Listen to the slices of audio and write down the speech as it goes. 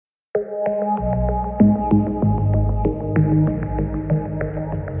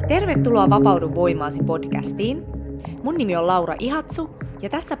Tervetuloa Vapaudu voimaasi podcastiin. Mun nimi on Laura Ihatsu ja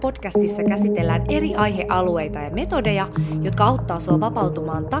tässä podcastissa käsitellään eri aihealueita ja metodeja, jotka auttaa sua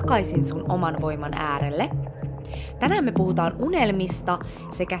vapautumaan takaisin sun oman voiman äärelle. Tänään me puhutaan unelmista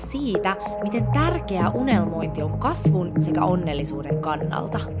sekä siitä, miten tärkeää unelmointi on kasvun sekä onnellisuuden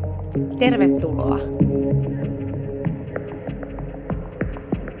kannalta. Tervetuloa!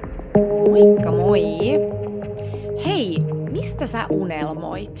 Moikka moi! Hei, mistä sä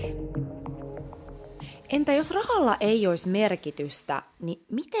unelmoit? Entä jos rahalla ei olisi merkitystä, niin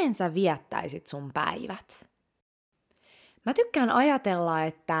miten sä viettäisit sun päivät? Mä tykkään ajatella,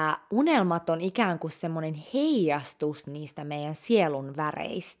 että unelmat on ikään kuin semmoinen heijastus niistä meidän sielun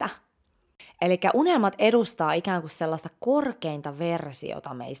väreistä. Eli unelmat edustaa ikään kuin sellaista korkeinta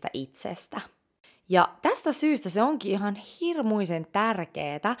versiota meistä itsestä. Ja tästä syystä se onkin ihan hirmuisen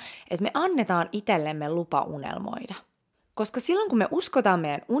tärkeää, että me annetaan itsellemme lupa unelmoida. Koska silloin kun me uskotaan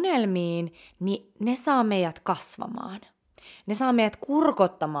meidän unelmiin, niin ne saa meidät kasvamaan. Ne saa meidät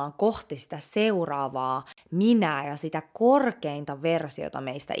kurkottamaan kohti sitä seuraavaa minää ja sitä korkeinta versiota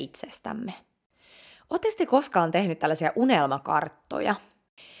meistä itsestämme. Oletteko te koskaan tehnyt tällaisia unelmakarttoja?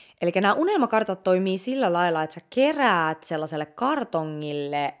 Eli nämä unelmakartat toimii sillä lailla, että sä keräät sellaiselle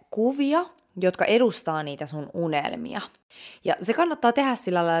kartongille kuvia, jotka edustaa niitä sun unelmia. Ja se kannattaa tehdä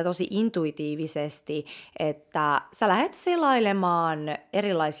sillä lailla tosi intuitiivisesti, että sä lähdet selailemaan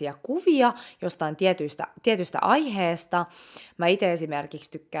erilaisia kuvia jostain tietystä aiheesta. Mä itse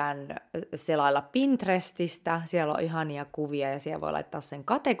esimerkiksi tykkään selailla Pinterestistä, siellä on ihania kuvia ja siellä voi laittaa sen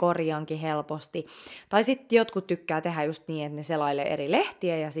kategoriankin helposti. Tai sitten jotkut tykkää tehdä just niin, että ne selailee eri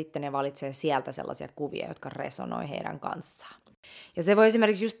lehtiä ja sitten ne valitsee sieltä sellaisia kuvia, jotka resonoi heidän kanssaan. Ja se voi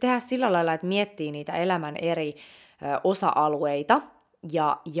esimerkiksi just tehdä sillä lailla, että miettii niitä elämän eri osa-alueita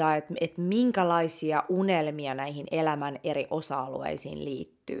ja että minkälaisia unelmia näihin elämän eri osa-alueisiin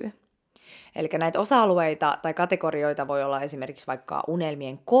liittyy. Eli näitä osa-alueita tai kategorioita voi olla esimerkiksi vaikka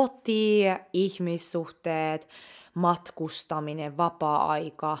unelmien koti, ihmissuhteet, matkustaminen,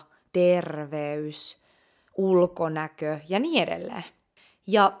 vapaa-aika, terveys, ulkonäkö ja niin edelleen.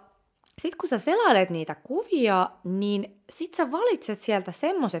 Ja sitten kun sä selailet niitä kuvia, niin sit sä valitset sieltä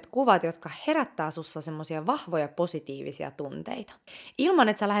semmoset kuvat, jotka herättää sussa semmosia vahvoja positiivisia tunteita. Ilman,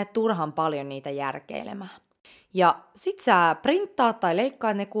 että sä lähdet turhan paljon niitä järkeilemään. Ja sit sä printtaat tai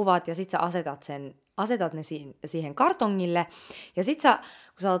leikkaat ne kuvat ja sit sä asetat ne siihen kartongille. Ja sit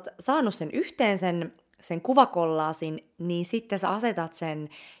kun sä oot saanut sen yhteen sen kuvakollaasin, niin sitten sä asetat sen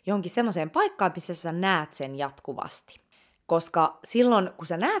johonkin semmoiseen paikkaan, missä sä näet sen jatkuvasti. Koska silloin, kun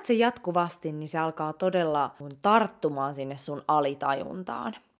sä näet sen jatkuvasti, niin se alkaa todella tarttumaan sinne sun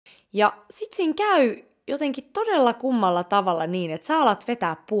alitajuntaan. Ja sit siinä käy jotenkin todella kummalla tavalla niin, että sä alat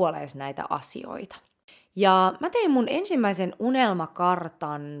vetää puolees näitä asioita. Ja mä tein mun ensimmäisen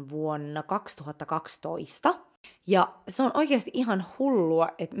unelmakartan vuonna 2012. Ja se on oikeasti ihan hullua,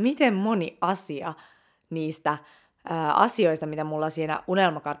 että miten moni asia niistä asioista, mitä mulla siinä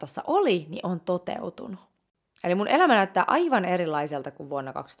unelmakartassa oli, niin on toteutunut. Eli mun elämä näyttää aivan erilaiselta kuin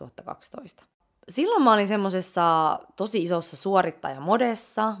vuonna 2012. Silloin mä olin semmosessa tosi isossa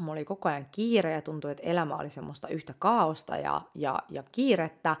suorittajamodessa, mulla oli koko ajan kiire ja tuntui, että elämä oli semmoista yhtä kaaosta ja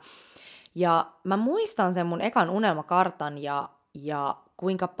kiirettä. Ja mä muistan sen mun ekan unelmakartan ja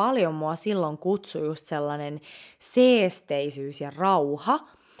kuinka paljon mua silloin kutsui just sellainen seesteisyys ja rauha,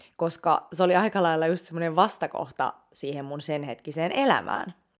 koska se oli aika lailla just semmoinen vastakohta siihen mun sen hetkiseen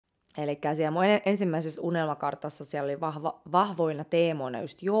elämään. Eli siellä mun ensimmäisessä unelmakartassa siellä oli vahvoina teemoina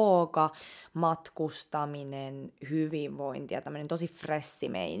just jooga, matkustaminen, hyvinvointi ja tämmöinen tosi fressi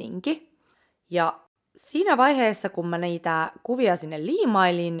meininki. Ja siinä vaiheessa, kun mä niitä kuvia sinne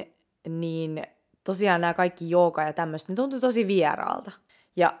liimailin, niin tosiaan nämä kaikki jooga ja tämmöistä, ne tuntui tosi vieraalta.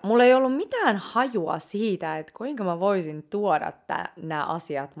 Ja mulla ei ollut mitään hajua siitä, että kuinka mä voisin tuoda nämä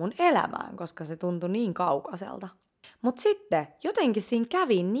asiat mun elämään, koska se tuntui niin kaukaiselta. Mutta sitten jotenkin siinä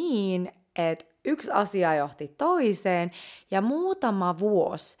kävi niin, että yksi asia johti toiseen ja muutama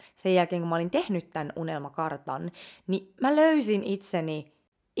vuosi sen jälkeen, kun mä olin tehnyt tämän unelmakartan, niin mä löysin itseni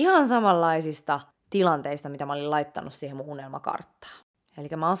ihan samanlaisista tilanteista, mitä mä olin laittanut siihen mun unelmakarttaan. Eli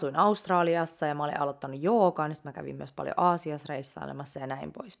mä asuin Australiassa ja mä olin aloittanut joogaan, niin mä kävin myös paljon Aasiassa reissailemassa ja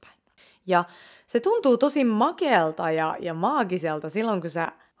näin poispäin. Ja se tuntuu tosi makealta ja maagiselta silloin, kun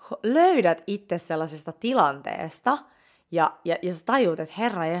sä löydät itse sellaisesta tilanteesta ja sä tajuut, että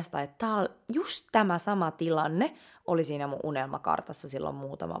herranjestas, että just tämä sama tilanne oli siinä mun unelmakartassa silloin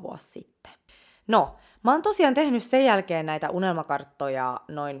muutama vuosi sitten. No, mä oon tosiaan tehnyt sen jälkeen näitä unelmakarttoja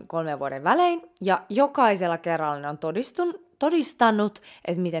noin 3 vuoden välein, ja jokaisella kerralla ne on todistanut,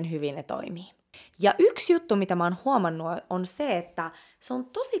 että miten hyvin ne toimii. Ja yksi juttu, mitä mä oon huomannut, on se, että se on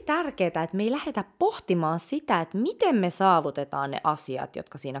tosi tärkeää, että me ei lähdetä pohtimaan sitä, että miten me saavutetaan ne asiat,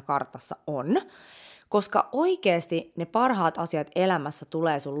 jotka siinä kartassa on, koska oikeasti ne parhaat asiat elämässä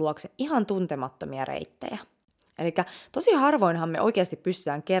tulee sun luokse ihan tuntemattomia reittejä. Eli tosi harvoinhan me oikeasti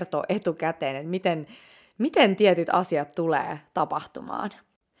pystytään kertoa etukäteen, että miten tietyt asiat tulee tapahtumaan.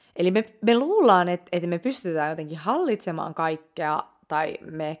 Eli me luullaan, että me pystytään jotenkin hallitsemaan kaikkea, tai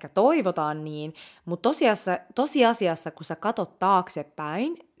me ehkä toivotaan niin, mutta tosiasiassa, kun sä katot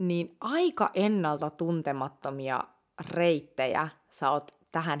taaksepäin, niin aika ennalta tuntemattomia reittejä sä oot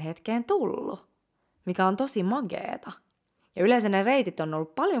tähän hetkeen tullut, mikä on tosi mageeta. Ja yleensä ne reitit on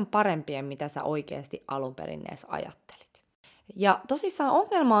ollut paljon parempia, mitä sä oikeasti alun perin edes ajattelit. Ja tosissaan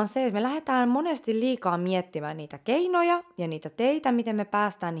ongelma on se, että me lähdetään monesti liikaa miettimään niitä keinoja ja niitä teitä, miten me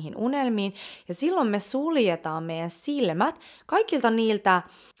päästään niihin unelmiin, ja silloin me suljetaan meidän silmät kaikilta niiltä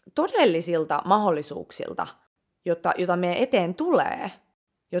todellisilta mahdollisuuksilta, jota meidän eteen tulee,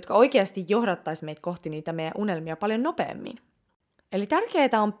 jotka oikeasti johdattaisi meitä kohti niitä meidän unelmia paljon nopeammin. Eli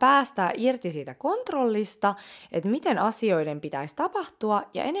tärkeää on päästä irti siitä kontrollista, että miten asioiden pitäisi tapahtua,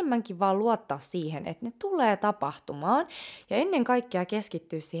 ja enemmänkin vaan luottaa siihen, että ne tulee tapahtumaan, ja ennen kaikkea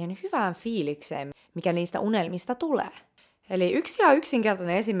keskittyä siihen hyvään fiilikseen, mikä niistä unelmista tulee. Eli yksi ja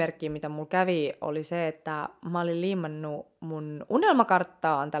yksinkertainen esimerkki, mitä mulla kävi, oli se, että mä olin liimannut mun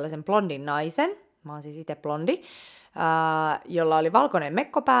unelmakarttaan tällaisen blondin naisen, mä oon siis itse blondi, jolla oli valkoinen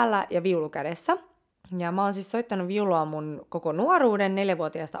mekko päällä ja viulu kädessä. Ja mä oon siis soittanut viulua mun koko nuoruuden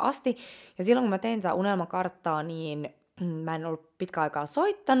 4-vuotiaasta asti, ja silloin kun mä tein tätä unelmakarttaa, niin mä en ollut pitkä aikaa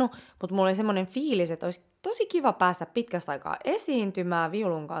soittanut, mutta mulla oli semmoinen fiilis, että olisi tosi kiva päästä pitkästä aikaa esiintymään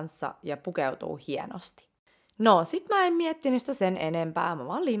viulun kanssa ja pukeutuu hienosti. No, sit mä en miettinyt sitä sen enempää, mä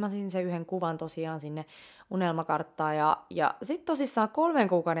vaan liimasin sen yhden kuvan tosiaan sinne unelmakarttaan, ja sit tosissaan 3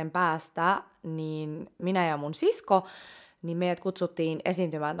 kuukauden päästä, niin minä ja mun sisko, niin meidät kutsuttiin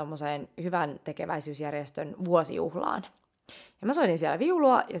esiintymään tommoseen hyvän tekeväisyysjärjestön vuosijuhlaan. Ja mä soitin siellä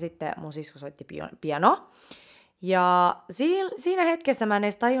viulua, ja sitten mun sisko soitti pianoa. Ja siinä hetkessä mä en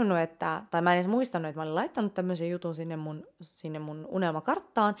edes tajunnut, tai mä en edes muistanut, että mä olin laittanut tämmöisen jutun sinne mun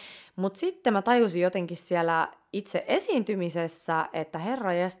unelmakarttaan, mutta sitten mä tajusin jotenkin siellä itse esiintymisessä, että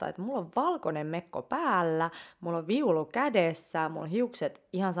herranjesta, että mulla on valkoinen mekko päällä, mulla on viulu kädessä, mulla on hiukset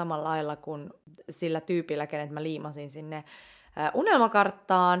ihan samalla lailla kuin sillä tyypillä, kenet mä liimasin sinne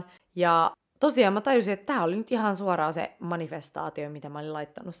unelmakarttaan, ja tosiaan mä tajusin, että tää oli nyt ihan suoraan se manifestaatio, mitä mä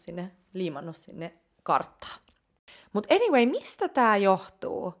olin liimannut sinne karttaan. Mutta anyway, mistä tää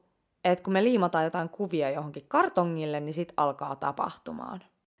johtuu, että kun me liimataan jotain kuvia johonkin kartongille, niin sit alkaa tapahtumaan?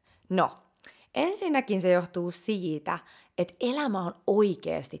 No, ensinnäkin se johtuu siitä, että elämä on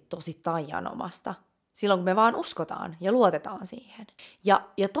oikeasti tosi taianomasta, silloin kun me vaan uskotaan ja luotetaan siihen.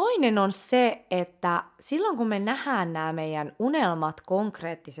 Ja toinen on se, että silloin kun me nähdään nämä meidän unelmat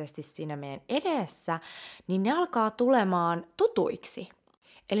konkreettisesti siinä meidän edessä, niin ne alkaa tulemaan tutuiksi.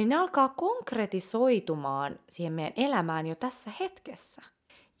 Eli ne alkaa konkretisoitumaan siihen meidän elämään jo tässä hetkessä.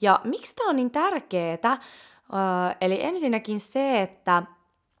 Ja miksi tämä on niin tärkeää? Eli ensinnäkin se, että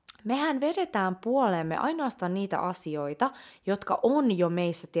mehän vedetään puoleemme ainoastaan niitä asioita, jotka on jo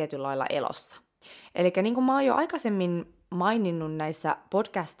meissä tietyllä lailla elossa. Eli niin kuin mä oon jo aikaisemmin maininnut näissä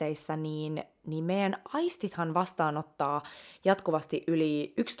podcasteissa, niin meidän aistithan vastaanottaa jatkuvasti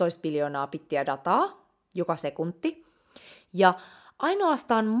yli 11 biljoonaa bittiä dataa joka sekunti. Ja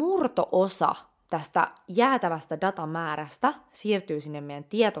ainoastaan murto-osa tästä jäätävästä datamäärästä siirtyy sinne meidän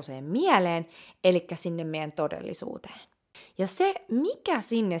tietoiseen mieleen, eli sinne meidän todellisuuteen. Ja se, mikä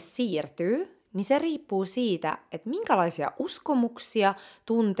sinne siirtyy, niin se riippuu siitä, että minkälaisia uskomuksia,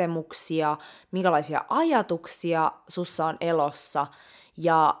 tuntemuksia, minkälaisia ajatuksia sussa on elossa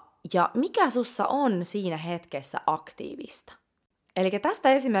ja mikä sussa on siinä hetkessä aktiivista. Eli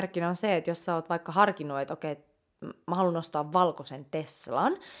tästä esimerkkinä on se, että jos sä oot vaikka harkinnut, että okei, mä haluan ostaa valkoisen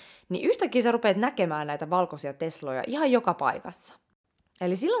Teslan, niin yhtäkkiä sä rupeat näkemään näitä valkoisia Tesloja ihan joka paikassa.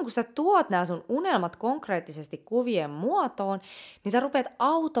 Eli silloin, kun sä tuot nämä sun unelmat konkreettisesti kuvien muotoon, niin sä rupeat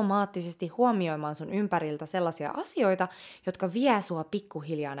automaattisesti huomioimaan sun ympäriltä sellaisia asioita, jotka vie sua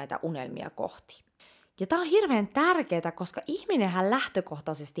pikkuhiljaa näitä unelmia kohti. Ja tää on hirveän tärkeää, koska ihminenhän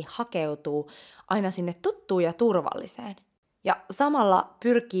lähtökohtaisesti hakeutuu aina sinne tuttuun ja turvalliseen. Ja samalla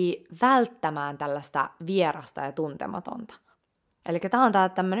pyrkii välttämään tällaista vierasta ja tuntematonta. Eli tämä on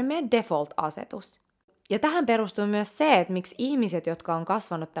tämmöinen meidän default-asetus. Ja tähän perustuu myös se, että miksi ihmiset, jotka on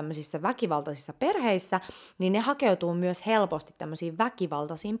kasvanut tämmöisissä väkivaltaisissa perheissä, niin ne hakeutuu myös helposti tämmöisiin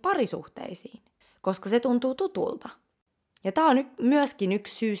väkivaltaisiin parisuhteisiin, koska se tuntuu tutulta. Ja tämä on myöskin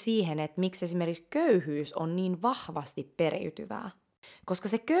yksi syy siihen, että miksi esimerkiksi köyhyys on niin vahvasti periytyvää. Koska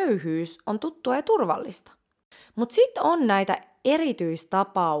se köyhyys on tuttua ja turvallista. Mutta sitten on näitä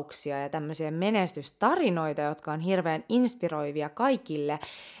erityistapauksia ja tämmöisiä menestystarinoita, jotka on hirveän inspiroivia kaikille.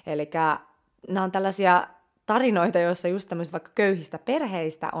 Eli nämä on tällaisia tarinoita, joissa just tämmöisistä vaikka köyhistä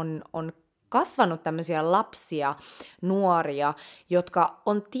perheistä on kasvanut tämmöisiä lapsia, nuoria, jotka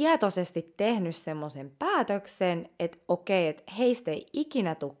on tietoisesti tehnyt semmoisen päätöksen, että okei, että heistä ei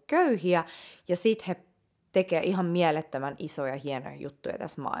ikinä tule köyhiä, ja sitten he tekee ihan mielettömän isoja, hienoja juttuja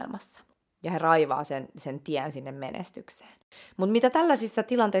tässä maailmassa. Ja he raivaa sen tien sinne menestykseen. Mutta mitä tällaisissa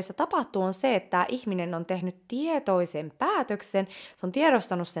tilanteissa tapahtuu on se, että tämä ihminen on tehnyt tietoisen päätöksen, se on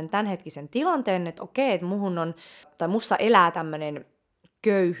tiedostanut sen tämänhetkisen tilanteen, että okei, että mussa elää tämmöinen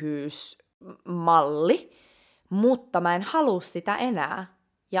köyhyysmalli, mutta mä en halua sitä enää.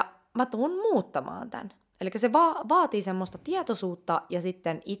 Ja mä tuun muuttamaan tämän. Eli se vaatii semmoista tietoisuutta ja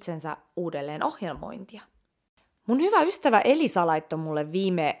sitten itsensä uudelleen ohjelmointia. Mun hyvä ystävä Elisa laittoi mulle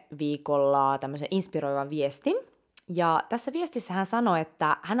viime viikolla tämmöisen inspiroivan viestin. Ja tässä viestissä hän sanoi,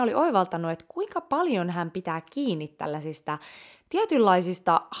 että hän oli oivaltanut, että kuinka paljon hän pitää kiinni tällaisista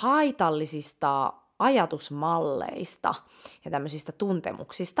tietynlaisista haitallisista ajatusmalleista ja tämmöisistä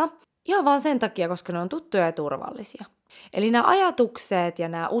tuntemuksista. Ihan vaan sen takia, koska ne on tuttuja ja turvallisia. Eli nämä ajatukset ja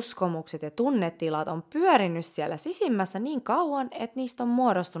nämä uskomukset ja tunnetilat on pyörinyt siellä sisimmässä niin kauan, että niistä on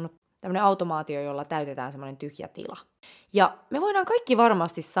muodostunut tämmöinen automaatio, jolla täytetään semmoinen tyhjä tila. Ja me voidaan kaikki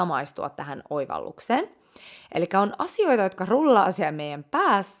varmasti samaistua tähän oivallukseen. Eli on asioita, jotka rullaa siellä meidän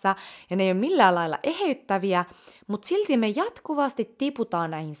päässä, ja ne ei ole millään lailla eheyttäviä, mutta silti me jatkuvasti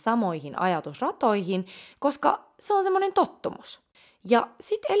tiputaan näihin samoihin ajatusratoihin, koska se on semmoinen tottumus. Ja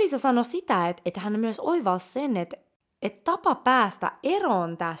sitten Elisa sanoi sitä, että hän myös oivalsi sen, että tapa päästä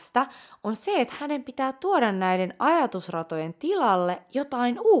eroon tästä on se, että hänen pitää tuoda näiden ajatusratojen tilalle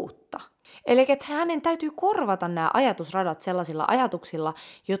jotain uutta. Eli että hänen täytyy korvata nämä ajatusradat sellaisilla ajatuksilla,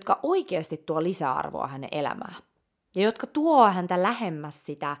 jotka oikeasti tuo lisäarvoa hänen elämään. Ja jotka tuo häntä lähemmäs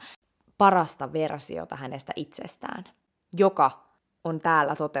sitä parasta versiota hänestä itsestään, joka on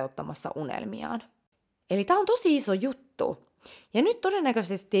täällä toteuttamassa unelmiaan. Eli tämä on tosi iso juttu. Ja nyt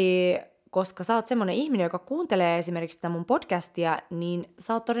todennäköisesti, koska sä oot semmoinen ihminen, joka kuuntelee esimerkiksi tätä mun podcastia, niin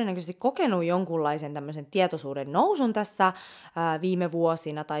sä oot todennäköisesti kokenut jonkunlaisen tämmöisen tietoisuuden nousun tässä viime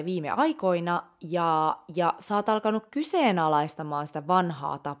vuosina tai viime aikoina, ja sä oot alkanut kyseenalaistamaan sitä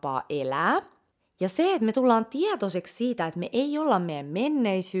vanhaa tapaa elää. Ja se, että me tullaan tietoiseksi siitä, että me ei olla meidän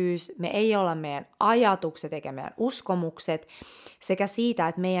menneisyys, me ei olla meidän ajatukset eikä meidän uskomukset, sekä siitä,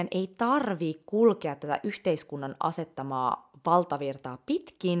 että meidän ei tarvitse kulkea tätä yhteiskunnan asettamaa valtavirtaa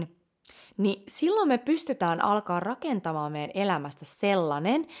pitkin, niin silloin me pystytään alkaa rakentamaan meidän elämästä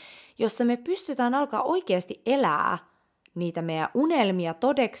sellainen, jossa me pystytään alkaa oikeasti elää niitä meidän unelmia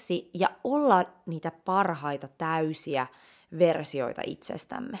todeksi ja olla niitä parhaita täysiä versioita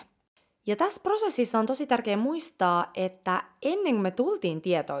itsestämme. Ja tässä prosessissa on tosi tärkeää muistaa, että ennen kuin me tultiin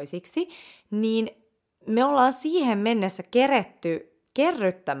tietoisiksi, niin me ollaan siihen mennessä keretty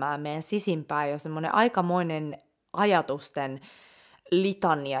kerryttämään meidän sisimpään jo semmoinen aikamoinen ajatusten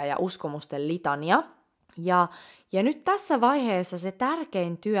litania ja uskomusten litania. Ja nyt tässä vaiheessa se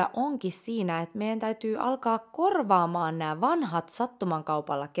tärkein työ onkin siinä, että meidän täytyy alkaa korvaamaan nämä vanhat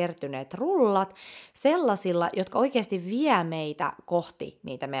sattumankaupalla kertyneet rullat sellaisilla, jotka oikeasti vie meitä kohti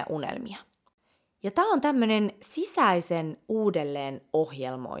niitä meidän unelmia. Ja tämä on tämmöinen sisäisen uudelleen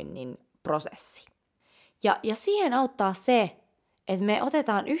ohjelmoinnin prosessi. Ja siihen auttaa se, että me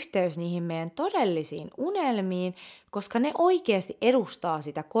otetaan yhteys niihin meidän todellisiin unelmiin, koska ne oikeasti edustaa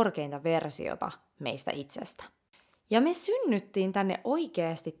sitä korkeinta versiota meistä itsestä. Ja me synnyttiin tänne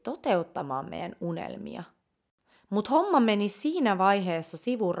oikeasti toteuttamaan meidän unelmia. Mutta homma meni siinä vaiheessa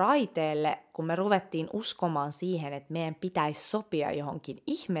sivuraiteelle, kun me ruvettiin uskomaan siihen, että meidän pitäisi sopia johonkin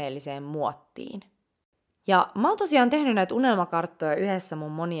ihmeelliseen muottiin. Ja mä oon tosiaan tehnyt näitä unelmakarttoja yhdessä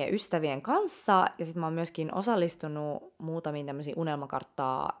mun monien ystävien kanssa, ja sit mä oon myöskin osallistunut muutamiin tämmöisiin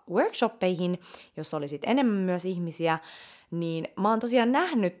unelmakarttaa workshoppeihin, jossa oli sit enemmän myös ihmisiä, niin mä oon tosiaan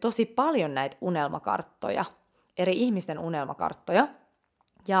nähnyt tosi paljon näitä unelmakarttoja, eri ihmisten unelmakarttoja.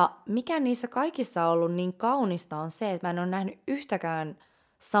 Ja mikä niissä kaikissa on ollut niin kaunista on se, että mä en ole nähnyt yhtäkään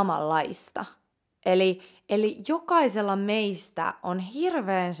samanlaista. Eli jokaisella meistä on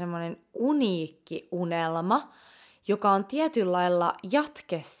hirveän semmoinen uniikki unelma, joka on tietyllä lailla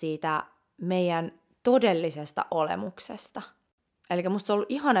jatke siitä meidän todellisesta olemuksesta. Eli musta on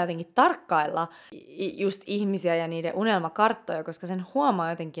ollut ihana jotenkin tarkkailla just ihmisiä ja niiden unelmakarttoja, koska sen huomaa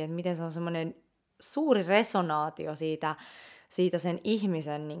jotenkin, että miten se on semmoinen suuri resonaatio siitä sen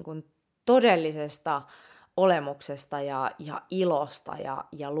ihmisen niin kuin todellisesta olemuksesta ja ilosta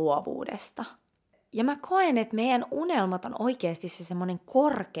ja luovuudesta. Ja mä koen, että meidän unelmat on oikeasti se semmoinen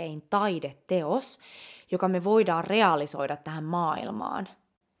korkein taideteos, joka me voidaan realisoida tähän maailmaan.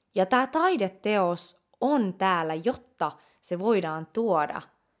 Ja tämä taideteos on täällä, jotta se voidaan tuoda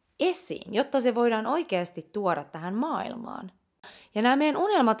esiin, jotta se voidaan oikeasti tuoda tähän maailmaan. Ja nämä meidän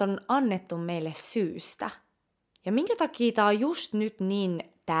unelmat on annettu meille syystä. Ja minkä takia tämä on just nyt niin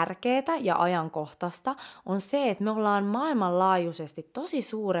tärkeää ja ajankohtaista, on se, että me ollaan maailmanlaajuisesti tosi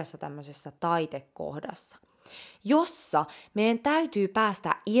suuressa tämmöisessä taitekohdassa, jossa meidän täytyy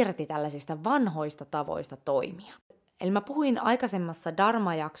päästä irti tällaisista vanhoista tavoista toimia. Eli mä puhuin aikaisemmassa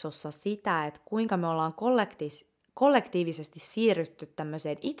Dharma-jaksossa sitä, että kuinka me ollaan kollektiivisesti siirrytty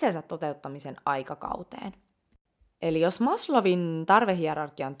tämmöiseen itsensä toteuttamisen aikakauteen. Eli jos Maslowin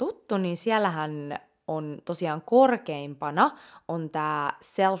tarvehierarkia on tuttu, niin siellähän on tosiaan korkeimpana on tämä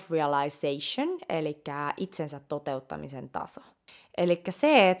self-realization, eli itsensä toteuttamisen taso. Eli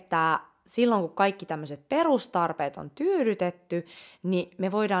se, että silloin kun kaikki tämmöiset perustarpeet on tyydytetty, niin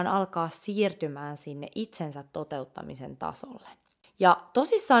me voidaan alkaa siirtymään sinne itsensä toteuttamisen tasolle. Ja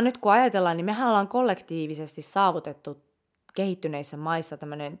tosissaan nyt kun ajatellaan, niin mehän ollaan kollektiivisesti saavutettu kehittyneissä maissa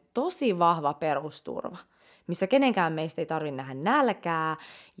tämmöinen tosi vahva perusturva, missä kenenkään meistä ei tarvitse nähdä nälkää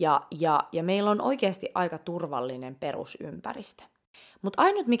ja meillä on oikeasti aika turvallinen perusympäristö. Mutta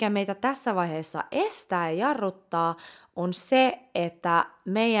ainut, mikä meitä tässä vaiheessa estää ja jarruttaa, on se, että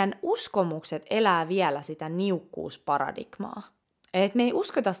meidän uskomukset elää vielä sitä niukkuusparadigmaa. Eli me ei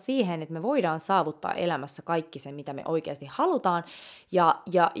uskota siihen, että me voidaan saavuttaa elämässä kaikki se, mitä me oikeasti halutaan,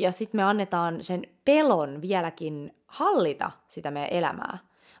 ja sitten me annetaan sen pelon vieläkin hallita sitä meidän elämää.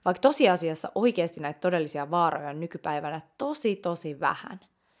 Vaikka tosiasiassa oikeasti näitä todellisia vaaroja on nykypäivänä tosi vähän.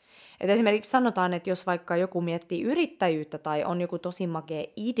 Et esimerkiksi sanotaan, että jos vaikka joku miettii yrittäjyyttä tai on joku tosi makea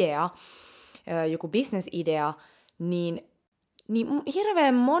idea, joku business-idea, niin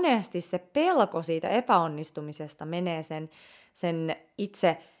hirveän monesti se pelko siitä epäonnistumisesta menee sen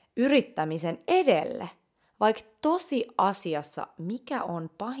itse yrittämisen edelle. Vaikka tosiasiassa mikä on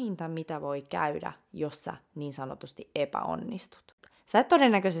pahinta, mitä voi käydä, jos sä niin sanotusti epäonnistut. Sä et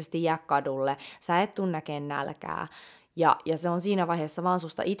todennäköisesti jää kadulle, sä et tunne näkeen nälkää, ja se on siinä vaiheessa vaan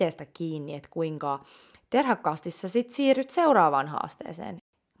susta itsestä kiinni, että kuinka terhakkaasti sä sit siirryt seuraavaan haasteeseen.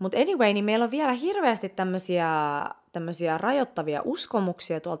 Mutta anyway, niin meillä on vielä hirveästi tämmöisiä rajoittavia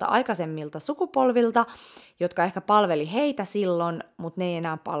uskomuksia tuolta aikaisemmilta sukupolvilta, jotka ehkä palveli heitä silloin, mutta ne ei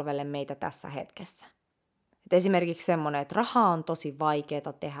enää palvele meitä tässä hetkessä. Et esimerkiksi semmoinen, että rahaa on tosi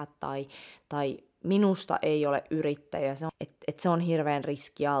vaikeaa tehdä tai minusta ei ole yrittäjä, että se on hirveän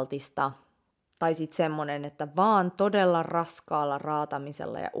riskialtista. Tai sitten semmoinen, että vaan todella raskaalla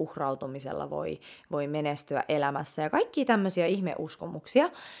raatamisella ja uhrautumisella voi menestyä elämässä. Ja kaikki tämmöisiä ihmeuskomuksia.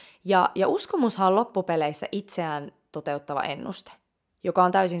 Ja uskomushan on loppupeleissä itseään toteuttava ennuste, joka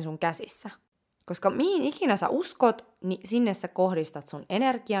on täysin sun käsissä. Koska mihin ikinä sä uskot, niin sinne sä kohdistat sun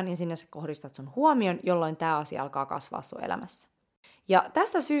energian ja sinne sä kohdistat sun huomion, jolloin tämä asia alkaa kasvaa sun elämässä. Ja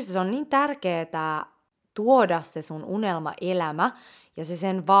tästä syystä se on niin tärkeää tuoda se sun unelmaelämä ja se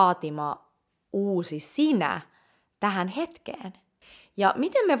sen vaatima uusi sinä tähän hetkeen. Ja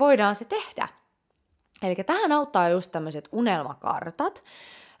miten me voidaan se tehdä? Eli tähän auttaa just tämmöiset unelmakartat.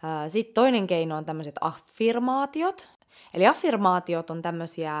 Sitten toinen keino on tämmöiset affirmaatiot. Eli affirmaatiot on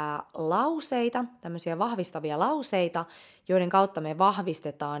tämmöisiä lauseita, tämmöisiä vahvistavia lauseita, joiden kautta me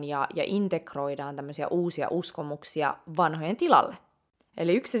vahvistetaan ja integroidaan tämmöisiä uusia uskomuksia vanhojen tilalle.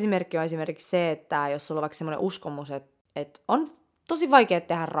 Eli yksi esimerkki on esimerkiksi se, että jos sulla on vaikka semmoinen uskomus, että on tosi vaikea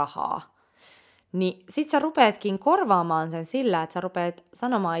tehdä rahaa, niin sit sä rupeatkin korvaamaan sen sillä, että sä rupeat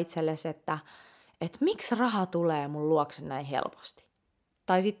sanomaan itsellesi, että miksi raha tulee mun luokse näin helposti.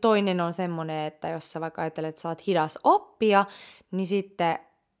 Tai sitten toinen on semmoinen, että jos sä vaikka ajattelet, että sä oot hidas oppia, niin sitten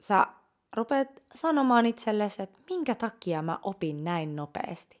sä rupeat sanomaan itsellesi, että minkä takia mä opin näin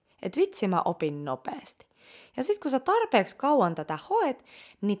nopeasti. Että vitsi mä opin nopeasti. Ja sitten kun sä tarpeeksi kauan tätä hoet,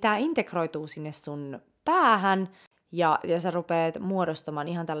 niin tää integroituu sinne sun päähän, ja sä rupeat muodostamaan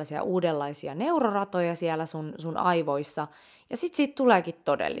ihan tällaisia uudenlaisia neuroratoja siellä sun aivoissa, ja sit siitä tuleekin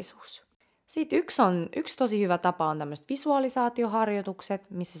todellisuus. Sitten yksi tosi hyvä tapa on tämmöiset visualisaatioharjoitukset,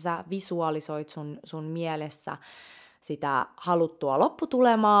 missä sä visualisoit sun mielessä sitä haluttua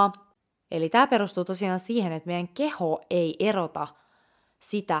lopputulemaa. Eli tämä perustuu tosiaan siihen, että meidän keho ei erota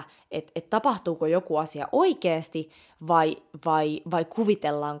sitä, että tapahtuuko joku asia oikeasti vai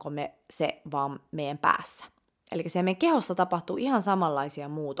kuvitellaanko me se vaan meidän päässä. Eli se meidän kehossa tapahtuu ihan samanlaisia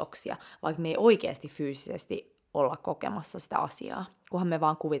muutoksia, vaikka me ei oikeasti fyysisesti olla kokemassa sitä asiaa, kunhan me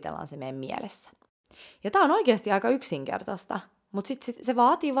vaan kuvitellaan se meidän mielessä. Ja tämä on oikeasti aika yksinkertaista, mutta sitten se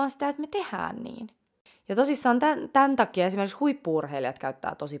vaatii vaan sitä, että me tehdään niin. Ja tosissaan tämän takia esimerkiksi huippu-urheilijat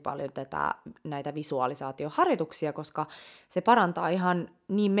käyttää tosi paljon näitä visualisaatioharjoituksia, koska se parantaa ihan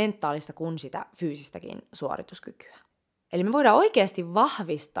niin mentaalista kuin sitä fyysistäkin suorituskykyä. Eli me voidaan oikeasti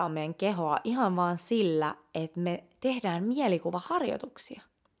vahvistaa meidän kehoa ihan vaan sillä, että me tehdään mielikuvaharjoituksia.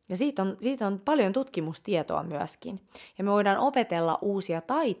 Ja siitä on paljon tutkimustietoa myöskin. Ja me voidaan opetella uusia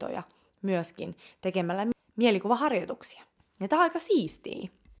taitoja myöskin tekemällä mielikuvaharjoituksia. Ja tämä on aika siistiä.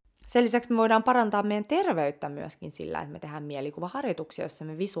 Sen lisäksi me voidaan parantaa meidän terveyttä myöskin sillä, että me tehdään mielikuvaharjoituksia, jossa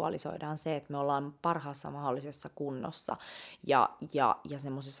me visualisoidaan se, että me ollaan parhaassa mahdollisessa kunnossa ja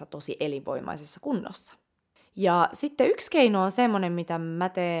semmoisessa tosi elinvoimaisessa kunnossa. Ja sitten yksi keino on semmoinen, mitä mä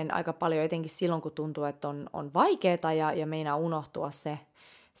teen aika paljon, etenkin silloin, kun tuntuu, että on vaikeaa ja meinaa unohtua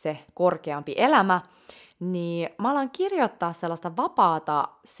se korkeampi elämä, niin mä alan kirjoittaa sellaista vapaata,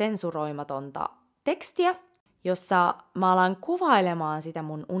 sensuroimatonta tekstiä, jossa mä alan kuvailemaan sitä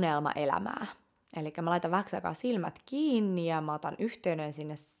mun unelmaelämää. Eli mä laitan vähäksi aikaa silmät kiinni ja mä otan yhteyden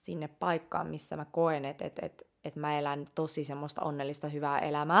sinne paikkaan, missä mä koen, että mä elän tosi semmoista onnellista hyvää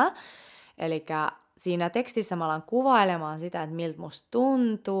elämää. Eli siinä tekstissä mä alan kuvailemaan sitä, että miltä musta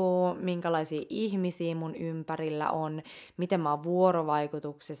tuntuu, minkälaisia ihmisiä mun ympärillä on, miten mä oon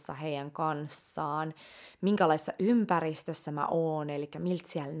vuorovaikutuksessa heidän kanssaan, minkälaisessa ympäristössä mä oon, eli miltä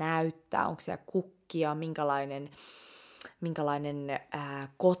siellä näyttää, onko siellä kukkia, minkälainen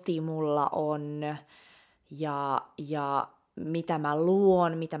koti mulla on ja mitä mä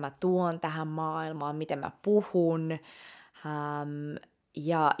luon, mitä mä tuon tähän maailmaan, miten mä puhun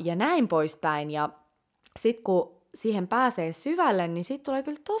ja näin poispäin. Ja sitten kun siihen pääsee syvälle, niin siitä tulee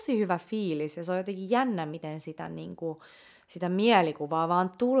kyllä tosi hyvä fiilis ja se on jotenkin jännä, miten sitä mielikuvaa vaan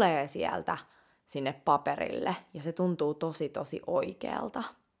tulee sieltä sinne paperille ja se tuntuu tosi tosi oikealta.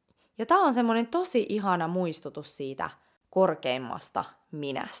 Ja tää on semmoinen tosi ihana muistutus siitä korkeimmasta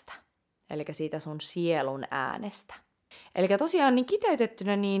minästä, eli siitä sun sielun äänestä. Eli tosiaan niin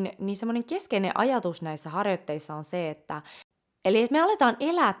kiteytettynä, niin semmoinen keskeinen ajatus näissä harjoitteissa on se, että me aletaan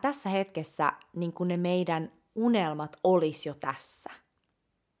elää tässä hetkessä niin kuin ne meidän unelmat olisi jo tässä.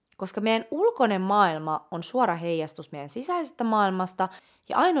 Koska meidän ulkoinen maailma on suora heijastus meidän sisäisestä maailmasta,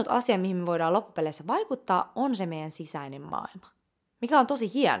 ja ainut asia, mihin me voidaan loppupeleissä vaikuttaa, on se meidän sisäinen maailma. Mikä on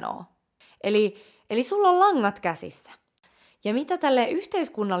tosi hienoa. Eli sulla on langat käsissä. Ja mitä tälle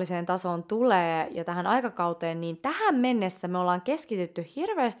yhteiskunnalliseen tasoon tulee ja tähän aikakauteen, niin tähän mennessä me ollaan keskitytty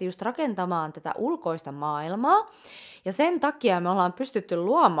hirveästi just rakentamaan tätä ulkoista maailmaa. Ja sen takia me ollaan pystytty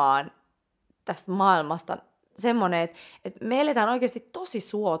luomaan tästä maailmasta semmoinen, että me eletään oikeasti tosi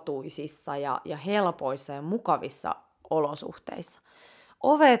suotuisissa ja helpoissa ja mukavissa olosuhteissa.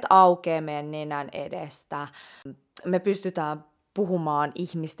 Ovet aukeaa meidän nenän edestä. Me pystytään puhumaan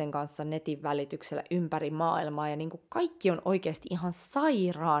ihmisten kanssa netin välityksellä ympäri maailmaa ja niin kuin kaikki on oikeasti ihan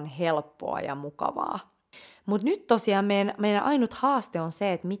sairaan helppoa ja mukavaa. Mutta nyt tosiaan meidän ainut haaste on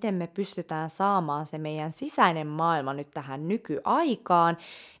se, että miten me pystytään saamaan se meidän sisäinen maailma nyt tähän nykyaikaan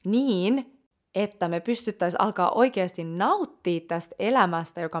niin, että me pystyttäisiin alkaa oikeasti nauttia tästä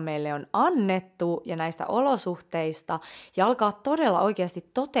elämästä, joka meille on annettu ja näistä olosuhteista ja alkaa todella oikeasti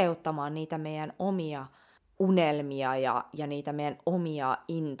toteuttamaan niitä meidän omia unelmia ja niitä meidän omia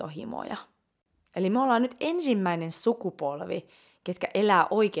intohimoja. Eli me ollaan nyt ensimmäinen sukupolvi, ketkä elää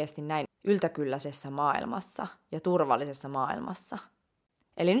oikeasti näin yltäkylläisessä maailmassa ja turvallisessa maailmassa.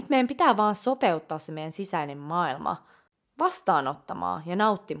 Eli nyt meidän pitää vaan sopeuttaa se meidän sisäinen maailma vastaanottamaan ja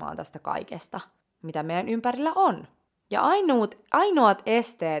nauttimaan tästä kaikesta, mitä meidän ympärillä on. Ja ainoat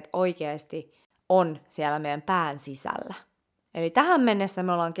esteet oikeasti on siellä meidän pään sisällä. Eli tähän mennessä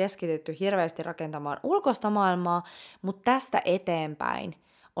me ollaan keskitytty hirveästi rakentamaan ulkoista maailmaa, mutta tästä eteenpäin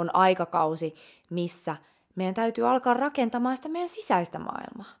on aikakausi, missä meidän täytyy alkaa rakentamaan sitä meidän sisäistä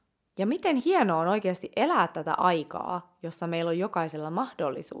maailmaa. Ja miten hienoa on oikeasti elää tätä aikaa, jossa meillä on jokaisella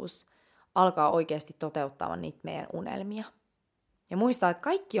mahdollisuus alkaa oikeasti toteuttamaan niitä meidän unelmia. Ja muistaa, että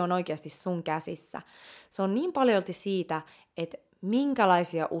kaikki on oikeasti sun käsissä. Se on niin paljolti siitä, että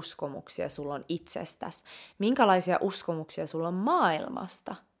minkälaisia uskomuksia sulla on itsestäsi, minkälaisia uskomuksia sulla on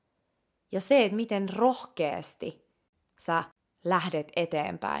maailmasta. Ja se, että miten rohkeasti sä lähdet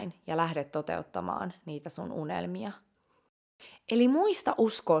eteenpäin ja lähdet toteuttamaan niitä sun unelmia. Eli muista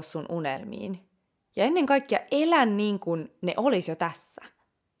uskoa sun unelmiin. Ja ennen kaikkea elä niin kuin ne olis jo tässä.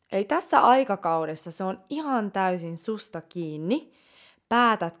 Eli tässä aikakaudessa se on ihan täysin susta kiinni.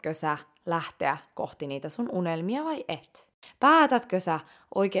 Päätätkö sä lähteä kohti niitä sun unelmia vai et? Päätätkö sä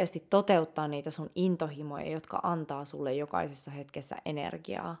oikeasti toteuttaa niitä sun intohimoja, jotka antaa sulle jokaisessa hetkessä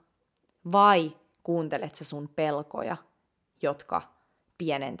energiaa? Vai kuuntelet sä sun pelkoja, jotka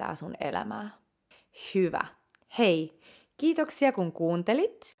pienentää sun elämää? Hyvä. Hei, kiitoksia kun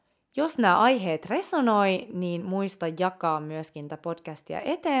kuuntelit. Jos nämä aiheet resonoi, niin muista jakaa myöskin tätä podcastia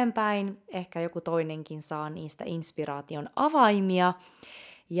eteenpäin. Ehkä joku toinenkin saa niistä inspiraation avaimia.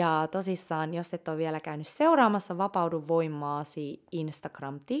 Ja tosissaan, jos et ole vielä käynyt seuraamassa Vapaudu voimaasi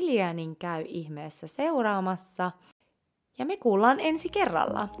Instagram-tiliä, niin käy ihmeessä seuraamassa. Ja me kuullaan ensi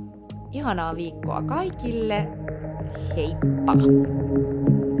kerralla. Ihanaa viikkoa kaikille. Heippa!